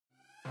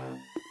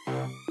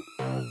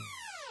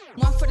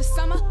One for the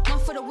summer, one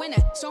for the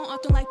winter. Strong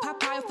often like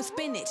Popeye for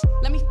spinach.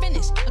 Let me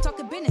finish. I'm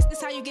talking business.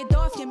 This how you get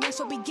off your man,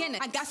 so beginner.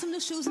 I got some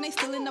new shoes and they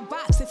still in the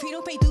box. If he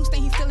don't pay dues,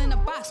 then he's still in the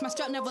box. My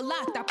strap never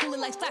locked. I pull it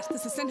like flash.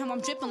 Cause to send him, I'm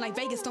dripping like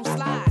Vegas. Don't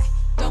slide.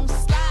 Don't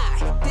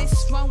slide.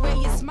 This runway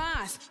is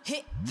mine.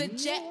 Hit the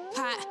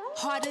jackpot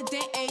harder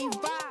than a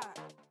ride.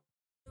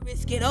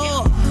 Risk it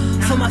all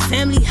for my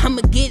family,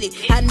 I'ma get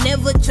it. I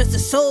never trust a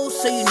soul,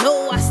 so you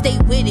know I stay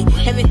with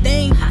it.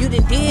 Everything you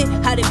done did,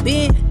 how they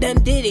been,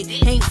 done did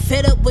it. Ain't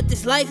fed up with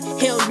this life,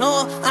 hell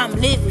no, I'm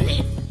living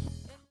it.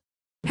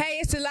 Hey,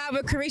 it's the Live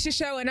with Carisha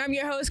show, and I'm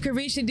your host,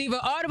 Carisha Diva,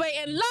 all the way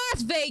in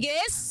Las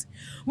Vegas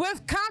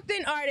with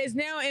Compton artist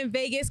now in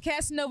Vegas,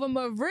 Casanova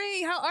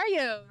Marie. How are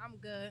you? I'm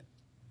good.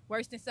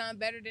 Worse than some,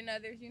 better than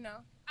others, you know.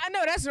 I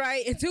know that's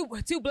right. And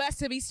too blessed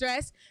to be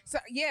stressed. So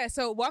yeah,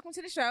 so welcome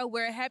to the show.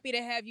 We're happy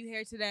to have you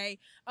here today.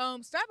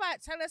 Start by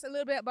telling us a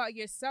little bit about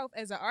yourself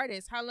as an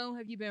artist. How long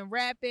have you been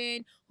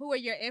rapping? Who are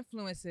your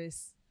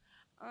influences?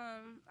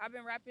 I've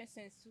been rapping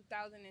since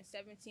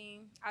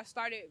 2017. I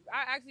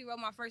actually wrote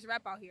my first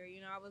rap out here. You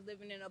know, I was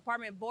living in an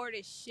apartment, bored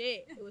as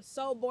shit. It was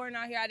so boring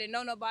out here. I didn't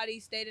know nobody,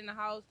 stayed in the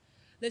house,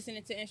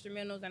 listening to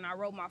instrumentals, and I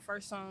wrote my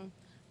first song.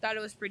 Thought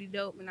it was pretty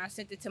dope, and I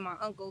sent it to my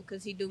uncle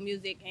because he do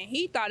music, and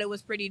he thought it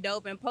was pretty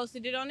dope and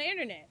posted it on the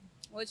internet,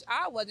 which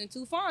I wasn't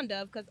too fond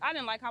of because I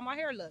didn't like how my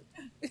hair looked.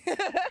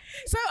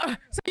 So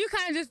you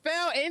kind of just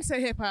fell into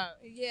hip-hop.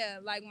 Yeah,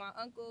 like my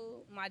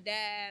uncle, my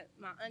dad,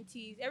 my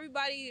aunties,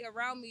 everybody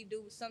around me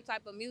do some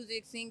type of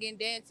music, singing,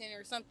 dancing,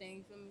 or something,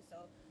 you feel me? So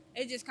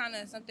it's just kind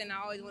of something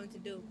I always wanted to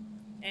do.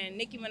 And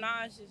Nicki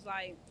Minaj is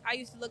like, I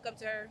used to look up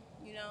to her,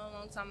 you know, a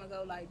long time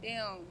ago, like,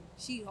 damn,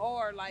 she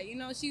hard, like, you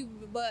know,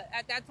 but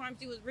at that time,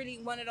 she was really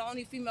one of the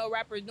only female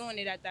rappers doing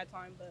it at that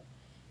time, but,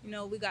 you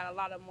know, we got a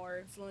lot of more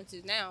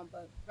influences now,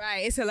 but.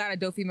 Right, it's a lot of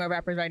dope female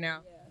rappers right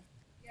now.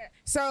 Yeah.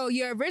 So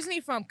you're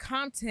originally from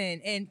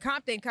Compton,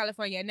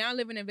 California, now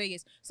living in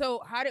Vegas.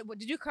 So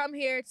did you come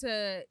here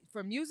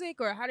for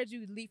music, or how did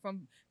you leave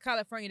from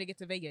California to get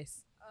to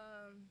Vegas?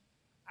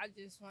 I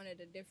just wanted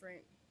a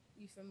different,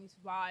 you feel me,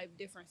 vibe,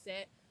 different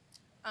set.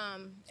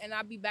 And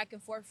I'll be back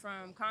and forth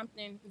from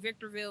Compton,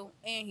 Victorville,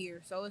 and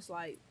here. So it's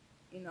like,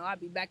 you know, I'll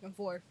be back and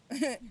forth.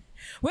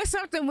 What's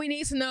something we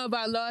need to know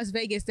about Las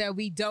Vegas that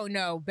we don't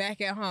know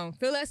back at home?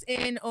 Fill us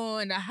in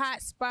on the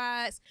hot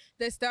spots,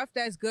 the stuff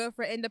that's good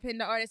for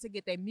independent artists to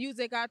get their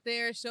music out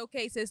there,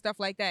 showcases, stuff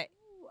like that.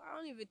 Ooh, I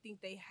don't even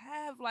think they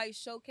have, like,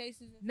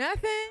 showcases.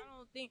 Nothing? I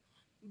don't think.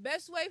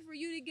 Best way for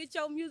you to get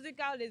your music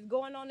out is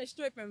going on the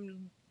strip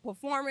and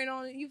performing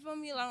on, you feel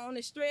me, like on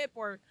the strip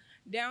or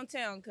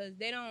downtown, because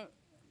they don't,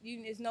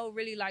 there's no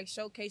really like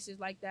showcases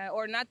like that,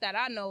 or not that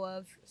I know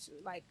of.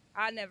 Like,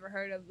 I never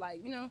heard of, like,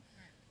 you know,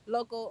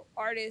 local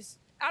artists.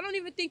 I don't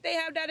even think they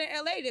have that in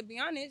LA, to be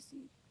honest.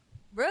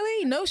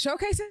 Really? No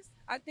showcases?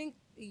 I think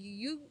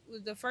you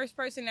was the first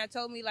person that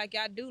told me, like,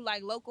 I do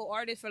like local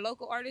artists for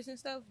local artists and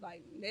stuff.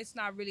 Like, it's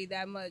not really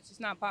that much. It's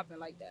not popping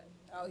like that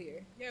out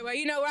here. Yeah, well,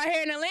 you know, right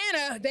here in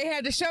Atlanta, they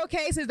have the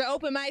showcases, the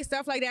open mic,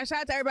 stuff like that.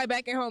 Shout out to everybody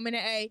back at home in the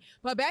A.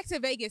 But back to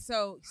Vegas,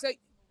 so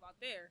Out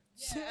there.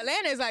 yeah.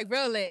 Atlanta is like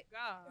real lit.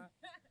 God.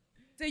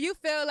 Do you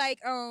feel like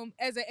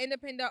as an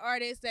independent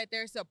artist that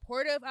they're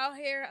supportive out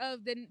here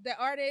of the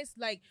artists?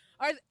 Like,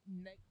 are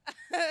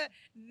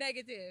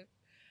Negative.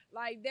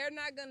 Like, they're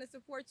not gonna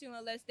support you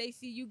unless they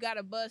see you got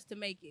a buzz to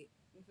make it.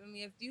 You feel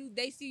me? If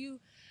they see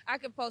you, I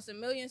could post 1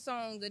 million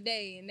songs a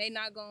day and they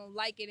not gonna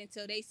like it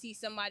until they see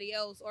somebody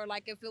else, or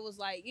like if it was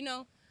like, you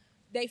know,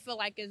 they feel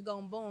like it's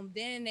gonna boom,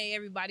 then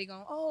everybody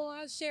gonna, oh,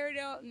 I'll share it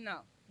out. No,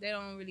 they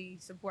don't really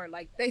support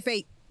like that. they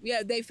fake?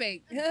 Yeah, they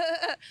fake.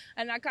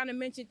 And I kind of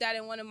mentioned that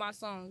in one of my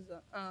songs.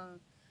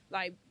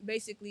 Like,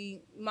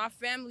 basically, my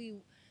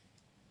family,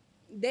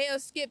 they'll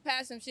skip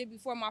past some shit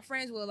before my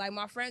friends will. Like,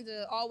 my friends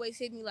will always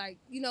hit me like,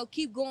 you know,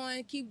 keep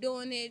going, keep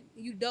doing it,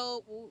 you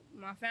dope. Well,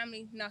 my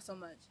family, not so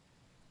much.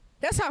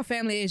 That's how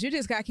family is. You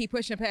just gotta keep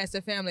pushing past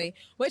the family.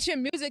 What's your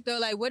music though?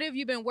 Like, what have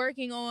you been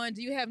working on?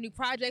 Do you have new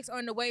projects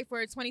on the way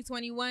for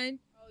 2021?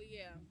 Oh,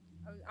 yeah.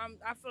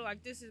 I feel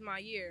like this is my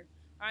year.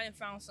 I done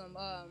found some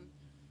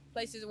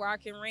places where I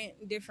can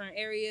rent different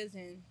areas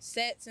and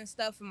sets and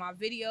stuff for my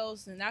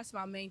videos, and that's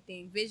my main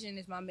thing. Vision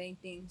is my main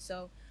thing.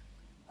 So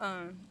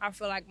I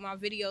feel like my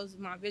videos,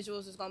 my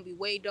visuals is gonna be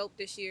way dope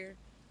this year.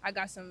 I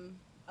got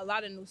a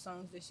lot of new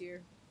songs this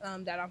year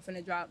that I'm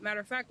finna drop.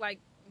 Matter of fact, like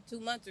in 2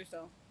 months or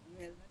so.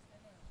 Yeah.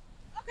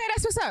 Okay,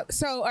 that's what's up.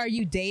 So are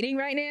you dating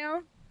right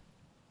now?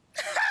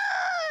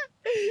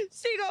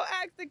 She gonna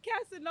ask the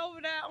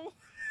Casanova that.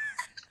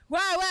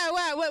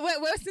 Why?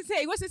 What's the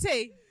tea? What's the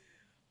tea?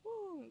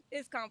 Ooh,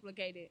 it's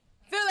complicated.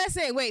 Fill us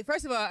in. Wait,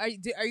 first of all, are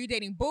you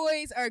dating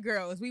boys or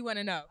girls? We want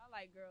to know. I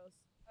like girls.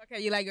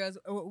 Okay, you like girls.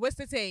 What's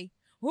the tea?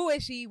 Who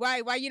is she?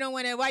 Why you don't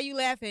want to? Why you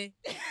laughing?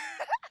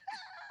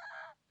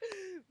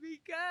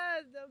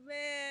 Because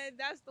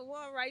that's the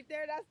one right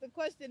there. That's the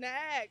question to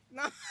ask.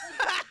 No,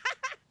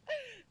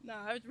 no,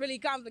 it's really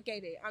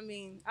complicated. I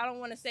mean, I don't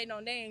want to say no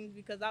names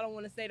because I don't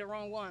want to say the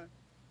wrong one.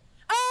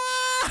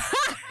 Oh!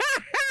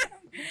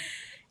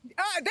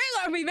 They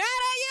gonna be mad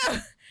at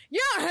you.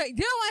 You don't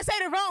want to say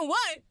the wrong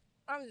one.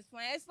 I'm just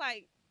playing. It's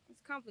like,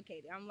 it's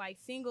complicated. I'm like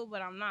single,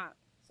 but I'm not.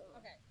 So.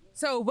 Okay.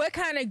 So what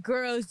kind of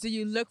girls do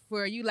you look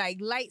for? You like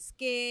light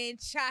skin,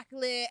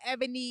 chocolate,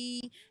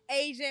 ebony,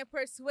 Asian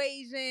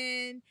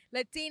persuasion,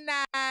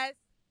 Latinas?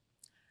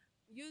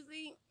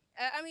 Usually,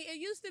 I mean, it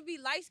used to be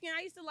light skin.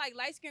 I used to like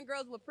light skin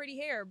girls with pretty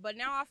hair, but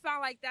now I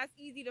found like that's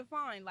easy to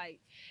find. Like,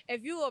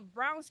 if you a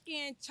brown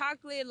skin,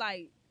 chocolate,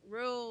 like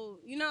real,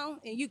 you know,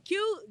 and you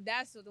cute,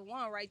 that's the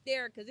one right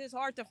there. Cause it's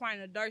hard to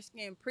find a dark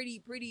skin,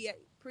 pretty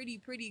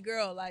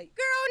girl. Like,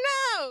 Girl,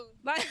 no.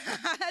 like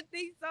I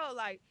think so.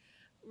 Like,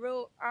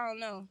 real, I don't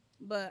know,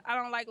 but I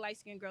don't like light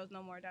skinned girls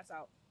no more. That's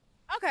out.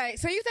 Okay,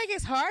 so you think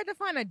it's hard to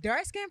find a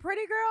dark skinned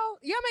pretty girl?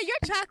 Yeah, I mean,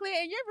 you're chocolate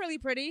and you're really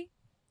pretty.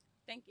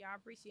 Thank you. I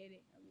appreciate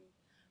it. I mean,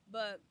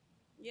 but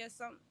yeah,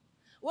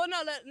 well,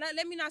 no,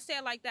 let me not say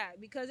it like that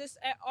because it's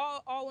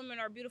all women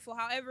are beautiful.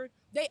 However,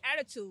 they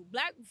attitude,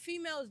 black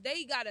females,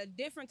 they got a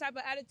different type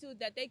of attitude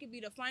that they could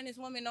be the finest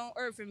woman on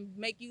earth and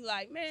make you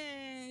like,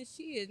 man,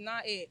 she is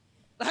not it.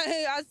 Like,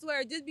 I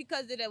swear, just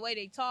because of the way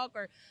they talk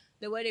or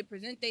the way they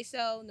present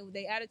themselves,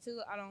 their attitude,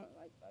 I don't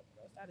like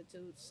girls'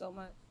 attitude so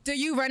much. Do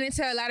you run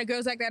into a lot of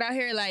girls like that out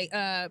here, like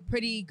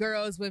pretty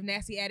girls with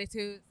nasty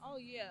attitudes? Oh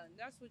yeah,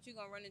 that's what you're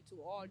gonna run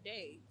into all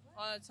day,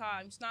 all the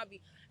time, snobby.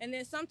 And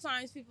then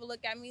sometimes people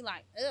look at me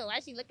like, "Oh, why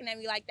is she looking at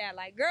me like that?"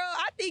 Like, girl,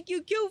 I think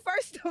you cute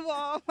first of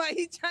all. Why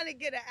you trying to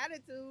get an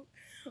attitude?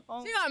 She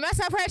gonna mess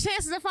up her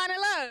chances of finding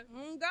love.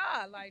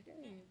 God, like,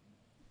 dang.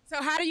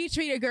 So how do you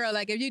treat a girl?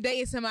 Like, if you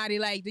dating somebody,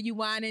 like, do you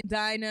wine and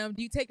dine them?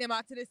 Do you take them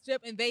out to the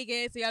strip in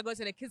Vegas? Do y'all go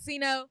to the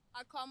casino?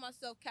 I call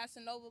myself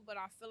Casanova, but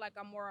I feel like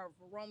I'm more of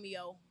a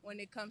Romeo when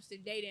it comes to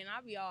dating.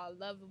 I be all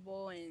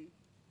lovable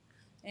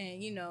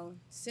and you know,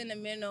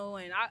 sentimental,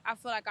 and I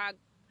feel like I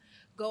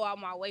go out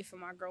my way for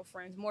my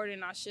girlfriends more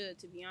than I should,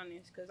 to be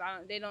honest, because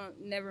they don't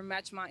never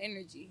match my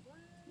energy.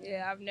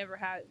 Yeah, I've never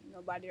had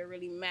nobody to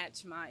really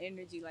match my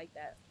energy like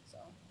that.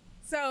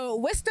 So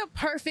what's the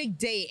perfect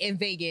date in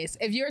Vegas?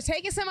 If you're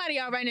taking somebody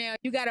out right now,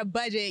 you got a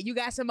budget, you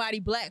got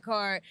somebody black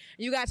card,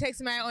 you got to take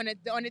somebody on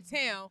the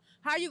town,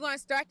 how are you going to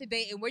start the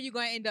date and where you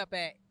going to end up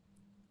at?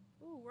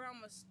 Ooh, where I'm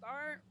going to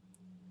start?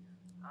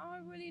 I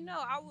don't really know.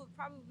 I would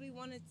probably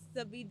want it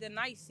to be the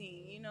night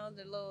scene, you know,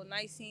 the little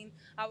night scene.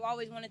 I've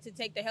always wanted to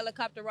take the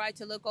helicopter ride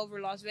to look over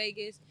Las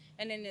Vegas.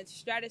 And then the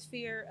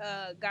Stratosphere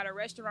got a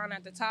restaurant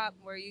at the top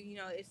where, you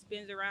know, it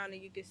spins around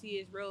and you can see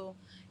it's real,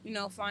 you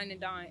know, fine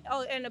and dine.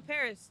 Oh, and the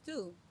Paris,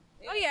 too.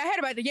 Oh, yeah, I heard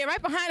about that. Yeah,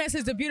 right behind us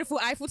is the beautiful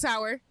Eiffel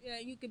Tower. Yeah,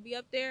 you could be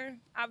up there.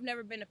 I've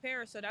never been to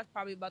Paris, so that's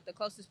probably about the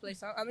closest place.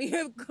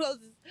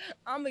 Closest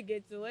I'm going to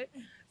get to it.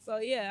 So,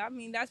 yeah, I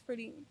mean, that's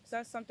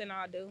something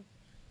I'll do.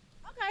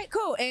 Okay,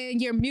 cool. And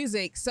your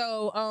music.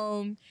 So,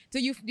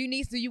 would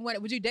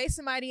you date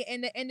somebody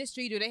in the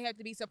industry? Do they have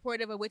to be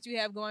supportive of what you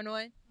have going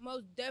on?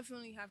 Most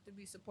definitely have to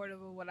be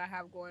supportive of what I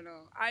have going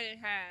on. I done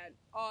had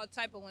all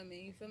type of women,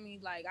 you feel me?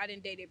 Like, I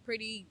done dated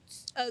pretty,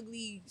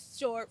 ugly,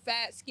 short,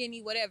 fat,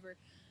 skinny, whatever.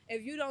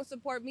 If you don't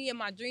support me in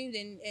my dreams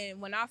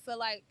and when I feel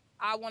like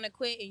I want to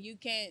quit and you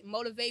can't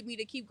motivate me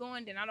to keep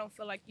going, then I don't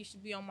feel like you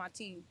should be on my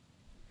team.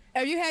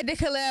 If you had to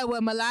collab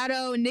with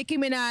Mulatto, Nicki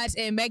Minaj,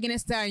 and Megan Thee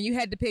Stallion, you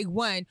had to pick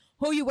one.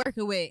 Who you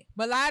working with?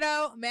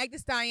 Mulatto, Meg Thee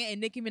Stallion,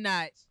 and Nicki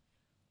Minaj.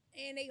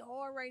 And they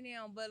hard right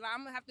now, but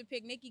I'm gonna have to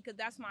pick Nicki because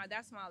that's my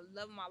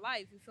love of my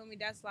life. You feel me?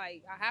 That's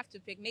like I have to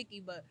pick Nicki,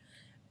 but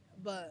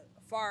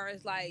as far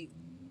as like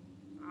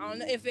I don't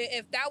know if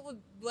that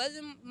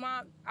wasn't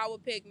my, I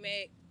would pick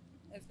Meg.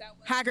 If that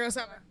was Hot Girl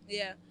Summer.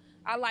 Yeah,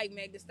 I like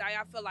Meg Thee Stallion.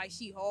 I feel like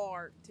she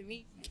hard to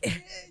me.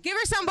 Give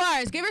her some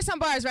bars. Give her some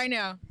bars right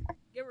now.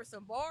 Give her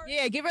some bars?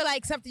 Yeah, give her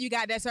like something you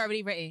got that's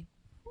already written.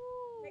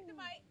 Take the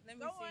mic. Let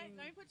me see.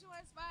 Let me put you on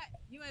the spot.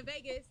 You in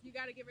Vegas. You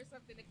got to give her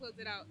something to close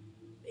it out.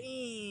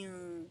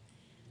 Damn.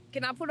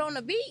 Can I put on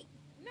the beat?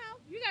 No,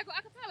 you got to go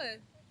acapella.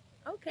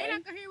 Okay. You're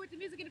not going to hear with the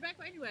music in the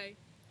background anyway.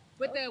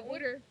 With the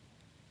water.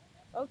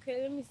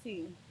 Okay, let me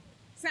see.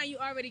 Sound you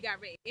already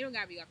got written. You don't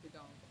got to be off the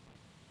dome.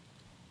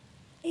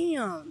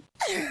 Damn.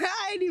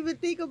 I didn't even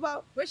think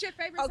about. What's your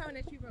favorite song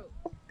that you wrote?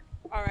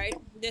 All right,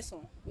 this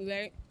one. You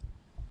ready?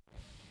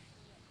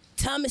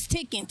 Time is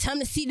ticking, time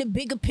to see the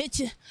bigger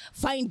picture.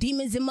 Fighting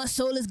demons in my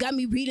soul has got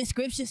me reading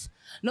scriptures.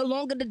 No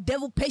longer the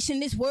devil patient,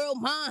 this world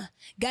mine.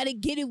 Gotta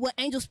get it with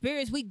angel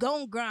spirits, we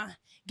gon' grind.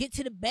 Get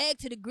to the bag,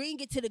 to the green,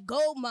 get to the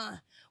gold mine.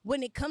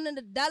 When it come to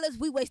the dollars,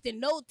 we wasting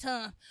no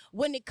time.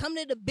 When it come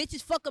to the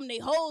bitches, fuck them, they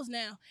hoes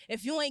now.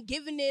 If you ain't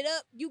giving it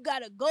up, you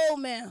gotta go,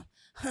 man.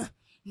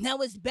 Now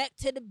it's back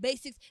to the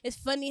basics. It's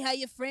funny how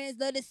your friends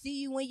love to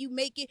see you when you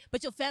make it,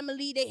 but your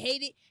family, they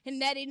hate it, and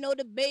that ain't no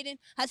debating.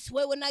 I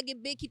swear when I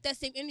get big, keep that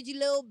same energy,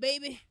 little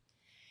baby.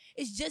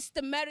 It's just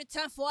a matter of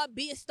time before I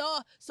be a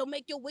star. So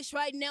make your wish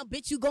right now,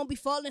 bitch, you gon' be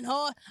falling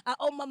hard. I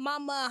owe my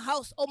mama a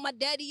house, owe my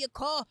daddy a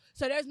car,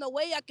 so there's no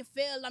way I can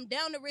fail. I'm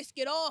down to risk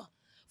it all.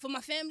 For my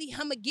family,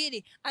 I'ma get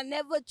it. I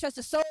never trust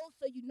a soul,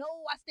 so you know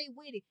I stay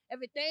with it.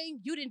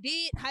 Everything you done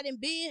did, I done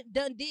been,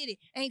 done did it.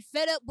 Ain't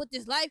fed up with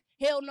this life,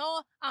 hell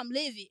no, I'm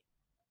living.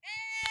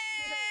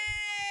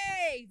 Hey!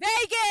 Hey,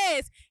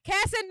 Vegas,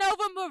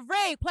 Casanova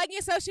Marie. Plug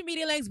your social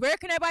media links. Where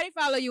can everybody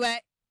follow you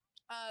at?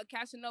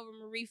 Casanova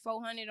Marie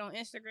 400 on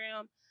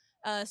Instagram.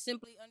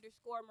 Simply _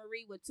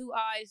 Marie with 2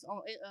 eyes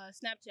on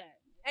Snapchat.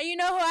 And you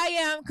know who I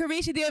am,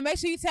 Carisha Diva. Make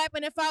sure you tap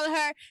in and follow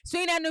her.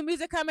 Stream that new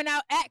music coming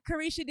out at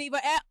Carisha Diva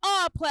at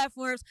all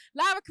platforms.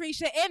 Live with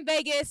Carisha in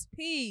Vegas.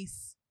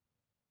 Peace.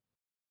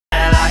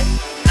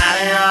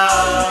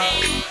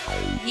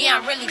 Yeah,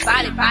 I'm really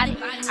body.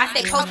 I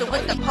stay posted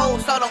with the pole,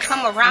 so don't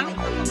come around me.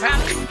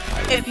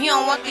 If you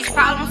don't want these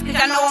problems, cause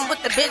I know I'm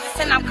with the business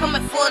and I'm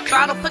coming full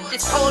throttle. Put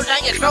this hole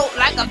down your throat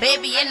like a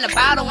baby in the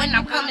bottle. And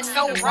I'm coming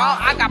so raw,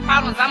 I got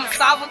problems, I'ma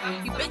solve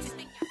them. You bitches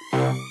think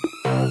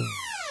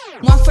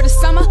one for the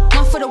summer,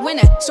 one for the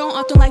winter. So I'm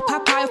often like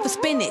Popeye for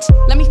spinach.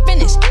 Let me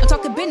finish, I'm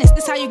talking business.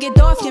 This how you get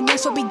off, your man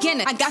so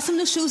beginner. I got some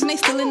new shoes and they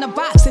still in the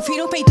box. If he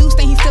don't pay dues,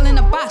 then he's still in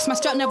the box. My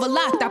strap never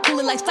locked, I pull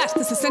it like flash.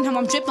 Cause to send him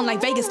I'm dripping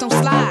like Vegas, don't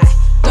slide.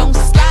 Don't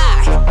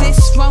slide,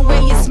 this runway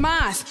is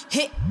mine.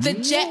 Hit the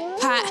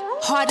jackpot,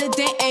 harder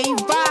than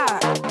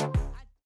A-Rod.